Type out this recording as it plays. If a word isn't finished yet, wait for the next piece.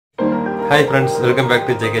Hi friends, welcome back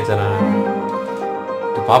to JK channel.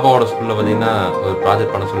 பாப்பாவோட ஸ்கூல்ல பாத்தீங்கன்னா ஒரு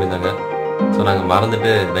ப்ராஜெக்ட் பண்ண சொல்லிருந்தாங்க. சோ நாங்க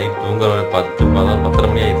மறந்துட்டு நைட் தூங்க 10:30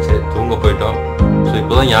 மணி ஆயிடுச்சு. தூங்க போயிட்டோம். சோ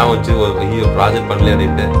இப்போதான் ஞாபகம் வச்சு ஒரு ப்ராஜெக்ட் பண்ணல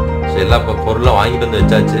அப்படினு. சோ எல்லா பொருளும் வாங்கிட்டு வந்து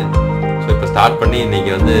வச்சாச்சு. சோ இப்போ ஸ்டார்ட் பண்ணி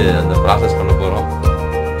இன்னைக்கு வந்து அந்த process பண்ண போறோம்.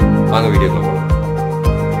 வாங்க வீடியோக்குள்ள போலாம்.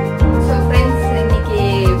 சோ फ्रेंड्स இன்னைக்கு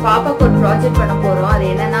பாப்பாக்கு ஒரு ப்ராஜெக்ட் பண்ண போறோம். அது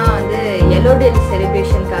என்னன்னா வந்து Yellowday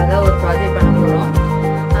செலிப்ரேஷன்காக ஒரு ப்ராஜெக்ட் பண்ண போறோம்.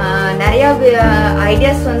 நிறைய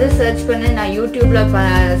ஐடியாஸ் வந்து சர்ச் பண்ணி நான் யூடியூப்ல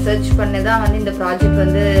சர்ச் பண்ணி தான் வந்து இந்த ப்ராஜெக்ட்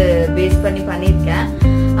வந்து பேஸ் பண்ணி பண்ணியிருக்கேன்.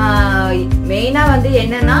 மெயினாக வந்து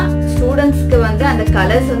என்னன்னா ஸ்டூடெண்ட்ஸ்க்கு வந்து அந்த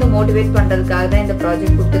கலர்ஸ் வந்து மோட்டிவேட் பண்ணுறதுக்காக தான் இந்த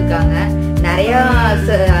ப்ராஜெக்ட் கொடுத்துருக்காங்க. நிறையா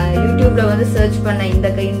யூடியூப்ல வந்து சர்ச் பண்ண இந்த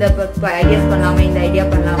ஐடியாஸ் பண்ணலாமா, இந்த ஐடியா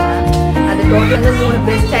பண்ணலாமா, அது டோட்டல் வந்து 3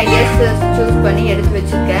 பெஸ்ட் ஐடியாஸ் சூஸ் பண்ணி எடுத்து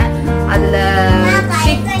வச்சிருக்கேன். அதில்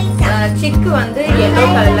சிக்கு வந்து எல்லோ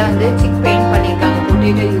கலர்ல வந்து சிக் பெயிண்ட் பண்ணியிருக்காங்க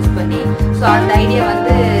பொட்டேட்டோ யூஸ் பண்ணி. ஸோ அந்த ஐடியா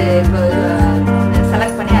வந்து இப்போ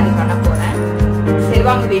செலக்ட் பண்ணி அது பண்ண போறேன். சரி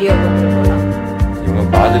வாங்க வீடியோ போகலாம். இவங்க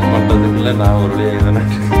ப்ராஜெக்ட் பண்றதுக்குள்ள நான் ஒரு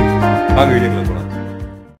வாங்க வீடியோக்குள்ள போகலாம்.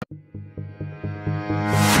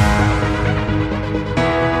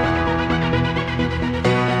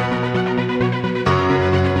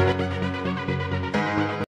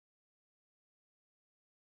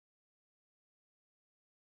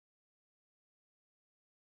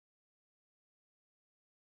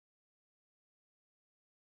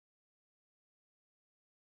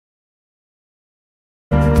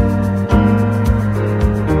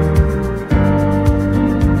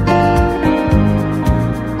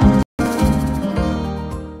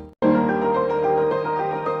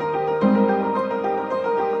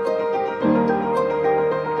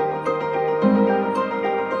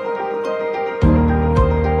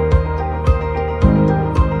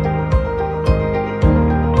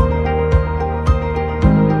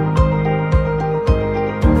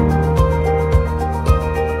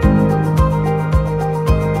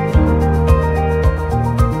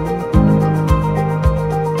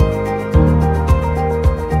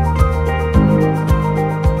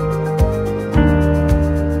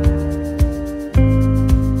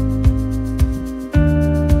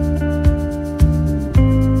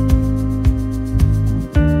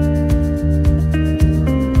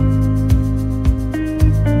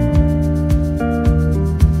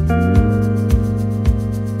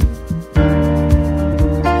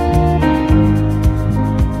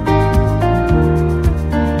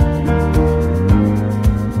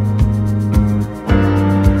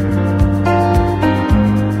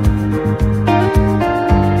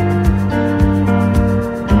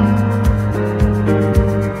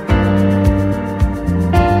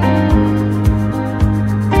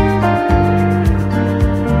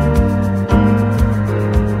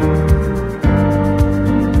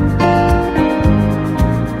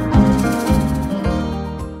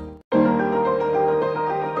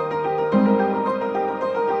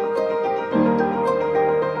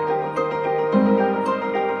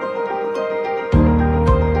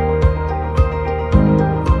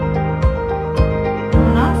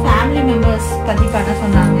 பத்தி பண்ண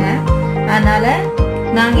சொன்னாங்க. அதனால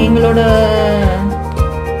நாங்க எங்களோட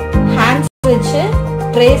ஹேண்ட்ஸ் வச்சு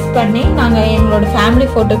ட்ரேஸ் பண்ணி நாங்க எங்களோட ஃபேமிலி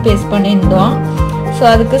போட்டோ பேஸ்ட் பண்ணியிருந்தோம். ஸோ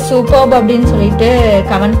அதுக்கு சூப்பர்ப் அப்படின்னு சொல்லிட்டு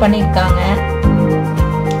கமெண்ட் பண்ணியிருக்காங்க.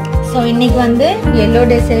 ஸோ இன்னைக்கு வந்து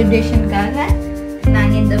Yellowday செலிப்ரேஷனுக்காக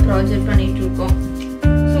நாங்க இந்த ப்ராஜெக்ட் பண்ணிட்டு இருக்கோம்.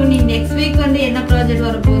 ஸோ நீ நெக்ஸ்ட் வீக் வந்து என்ன ப்ராஜெக்ட்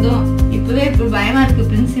வர போதும் இப்பவே இப்போ பயமா இருக்கு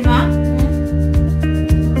பிரின்சிமா.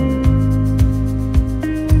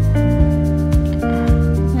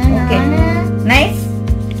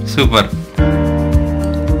 சூப்பர்.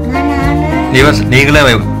 நீங்களே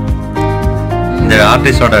இந்த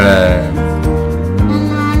ஆர்டிஸ்டோட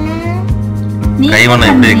கைவண்ணம்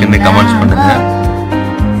எப்படி இருக்குன்னு கமெண்ட்ஸ் பண்ணுங்க.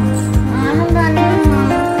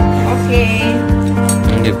 ஓகே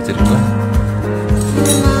இங்க பிடிச்சிருக்கா?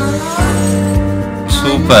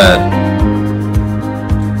 சூப்பர்.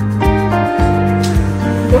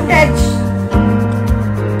 Good touch.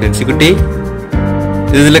 பென்சி குட்டி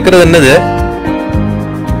இதுல இருக்கிறது என்னது?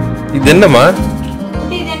 இது என்னமா?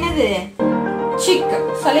 இது என்னது? சிக்.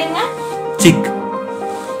 சொல்லுங்க. சிக்.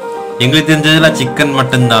 எங்களுக்கு தெரிஞ்சதெல்லாம் சிக்கன்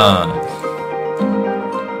மட்டும்தான்.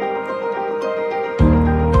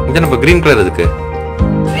 இது நம்ம கிரீன் கலர் இருக்கு.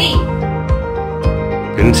 Tree.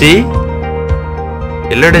 Bency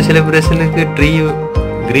Yellowday செலிப்ரேஷனுக்கு tree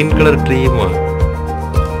green colour ட்ரீமா?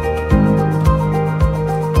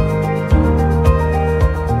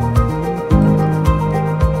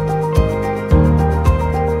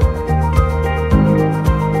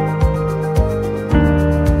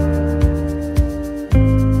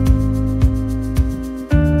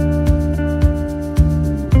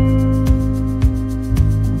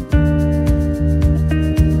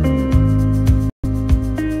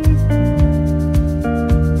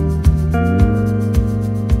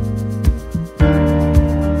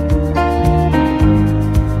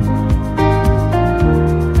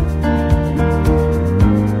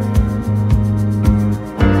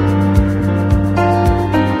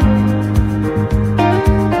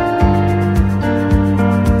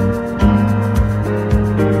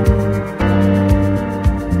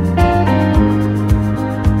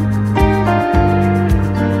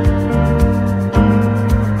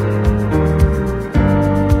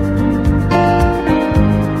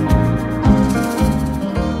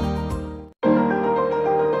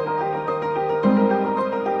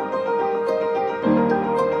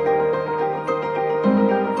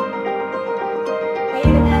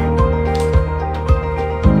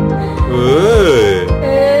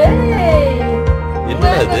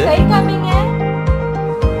 கை காமிங்க.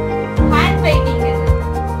 ஹேண்ட் பெயிண்டிங் இது.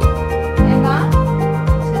 ஏமா?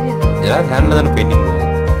 சரிதா. யார் ஹேண்ட்ல தான் பெயிண்டிங்.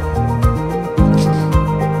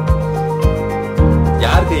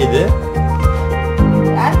 யாருக்கு இது?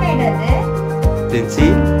 யார் பெயிண்டது? தின்சி.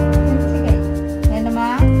 என்னமா?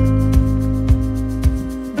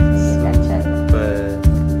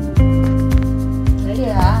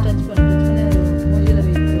 ரெடியா? டச் பண்ணு. மூஞ்சில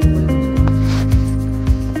வைக்க.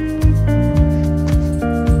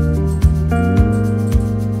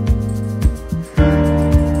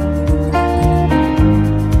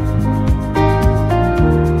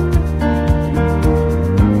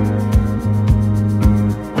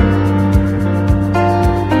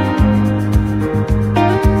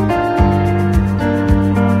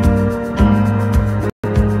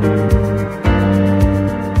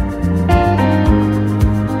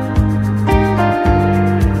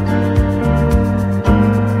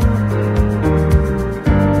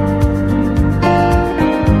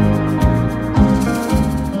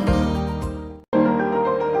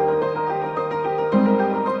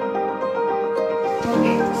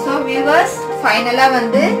 வியூவர்ஸ், ஃபைனலா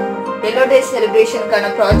வந்து Yellowday செலிப்ரேஷனுக்கான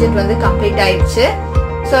ப்ராஜெக்ட் வந்து கம்ப்ளீட் ஆயிடுச்சு.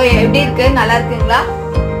 ஸோ எப்படி இருக்கு? நல்லா இருக்குங்களா?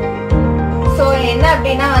 ஸோ என்ன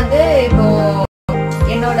அப்படின்னா வந்து இப்போ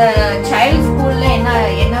என்னோட சைல்ட் ஸ்கூல்ல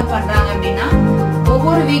என்ன பண்றாங்க அப்படின்னா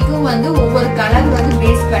ஒவ்வொரு வீக்கும் வந்து ஒவ்வொரு கலர் வந்து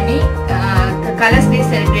பேஸ் பண்ணி கலர்ஸ் டே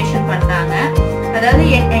செலிப்ரேஷன் பண்றாங்க. அதாவது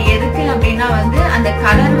எதுக்கு அப்படின்னா வந்து அந்த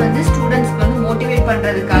கலர் வந்து ஸ்டூடெண்ட்ஸ்க்கு வந்து மோட்டிவேட்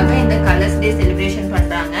பண்றதுக்காக இந்த கலர்ஸ் டே செலிப்ரேஷன்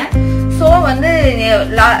பண்றாங்க. ஸோ வந்து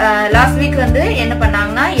லாஸ்ட் வீக் வந்து என்ன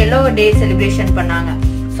பண்ணாங்கன்னா Yellowday செலிப்ரேஷன் பண்ணாங்க.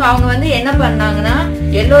 ஸோ அவங்க வந்து என்ன பண்ணாங்கன்னா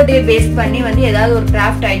Yellowday பேஸ் பண்ணி வந்து ஏதாவது ஒரு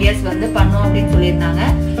கிராஃப்ட் ஐடியாஸ் வந்து பண்ணோம் அப்படின்னு சொல்லியிருந்தாங்க.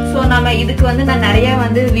 ஸோ நம்ம இதுக்கு வந்து நான் நிறைய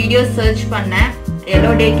வந்து வீடியோஸ் சர்ச் பண்ணேன்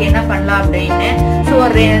Yellowdayக்கு என்ன பண்ணலாம் அப்படின்னு. ஸோ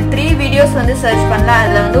ஒரு 3 வீடியோஸ் வந்து சர்ச் பண்ணலாம்.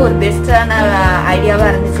 அதில் வந்து ஒரு பெஸ்டான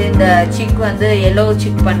ஐடியாவாக இருந்துச்சு இந்த சிக் வந்து எல்லோ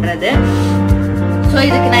சிக் பண்ணுறது. ஸோ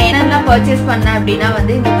இதுக்கு நான் என்னெல்லாம் பர்ச்சேஸ் பண்ணேன் அப்படின்னா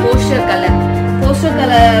வந்து இந்த போஸ்டர் கலர்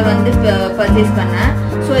வந்து பர்ச்சேஸ் பண்ணேன்.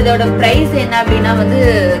 ஸோ இதோட ப்ரைஸ் என்ன அப்படின்னா வந்து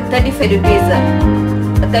 35 ருபீஸ்.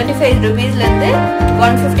 35 ருபீஸ்லேருந்து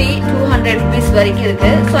 150 200 ருபீஸ் வரைக்கும்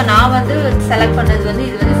இருக்கு. ஸோ நான் வந்து செலக்ட் பண்ணது வந்து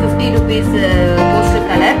இது வந்து 50 ருபீஸ் போஸ்டர்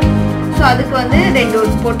கலர். ஸோ அதுக்கு வந்து 2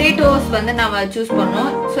 பொட்டேட்டோஸ் வந்து நம்ம சூஸ்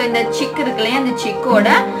பண்ணோம். ஸோ இந்த சிக் இருக்கு இல்லையா, அந்த சிக்கோட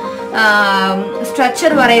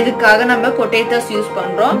ஸ்ட்ரக்சர் வரையதுக்காக நம்ம பொட்டேட்டோஸ் யூஸ்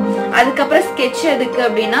பண்றோம். அதுக்கப்புறம் ஸ்கெட்ச் எதுக்கு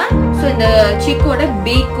அப்படின்னா ஸோ இந்த சிக்கோட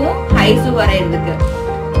பீக்கும் ஹைஸும் வரையறதுக்கு.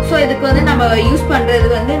 ஸோ இதுக்கு வந்து நம்ம யூஸ் பண்றது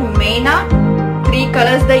வந்து மெயினா 3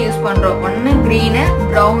 கலர்ஸ் தான் யூஸ் பண்றோம். ஒன்னு green,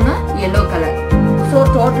 brown, yellow colour. So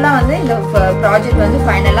டோட்டலா வந்து இந்த ப்ராஜெக்ட் வந்து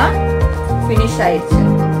ஃபைனலா ஃபினிஷ் ஆயிடுச்சு.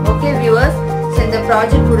 ஓகே வியூவர்ஸ், ஸோ இந்த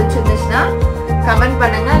ப்ராஜெக்ட் பிடிச்சிருந்துச்சுன்னா கமெண்ட்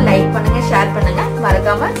பண்ணுங்க, லைக் பண்ணுங்க, ஷேர் பண்ணுங்க,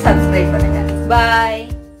 மறக்காம சப்ஸ்கிரைப் பண்ணுங்க. பாய்.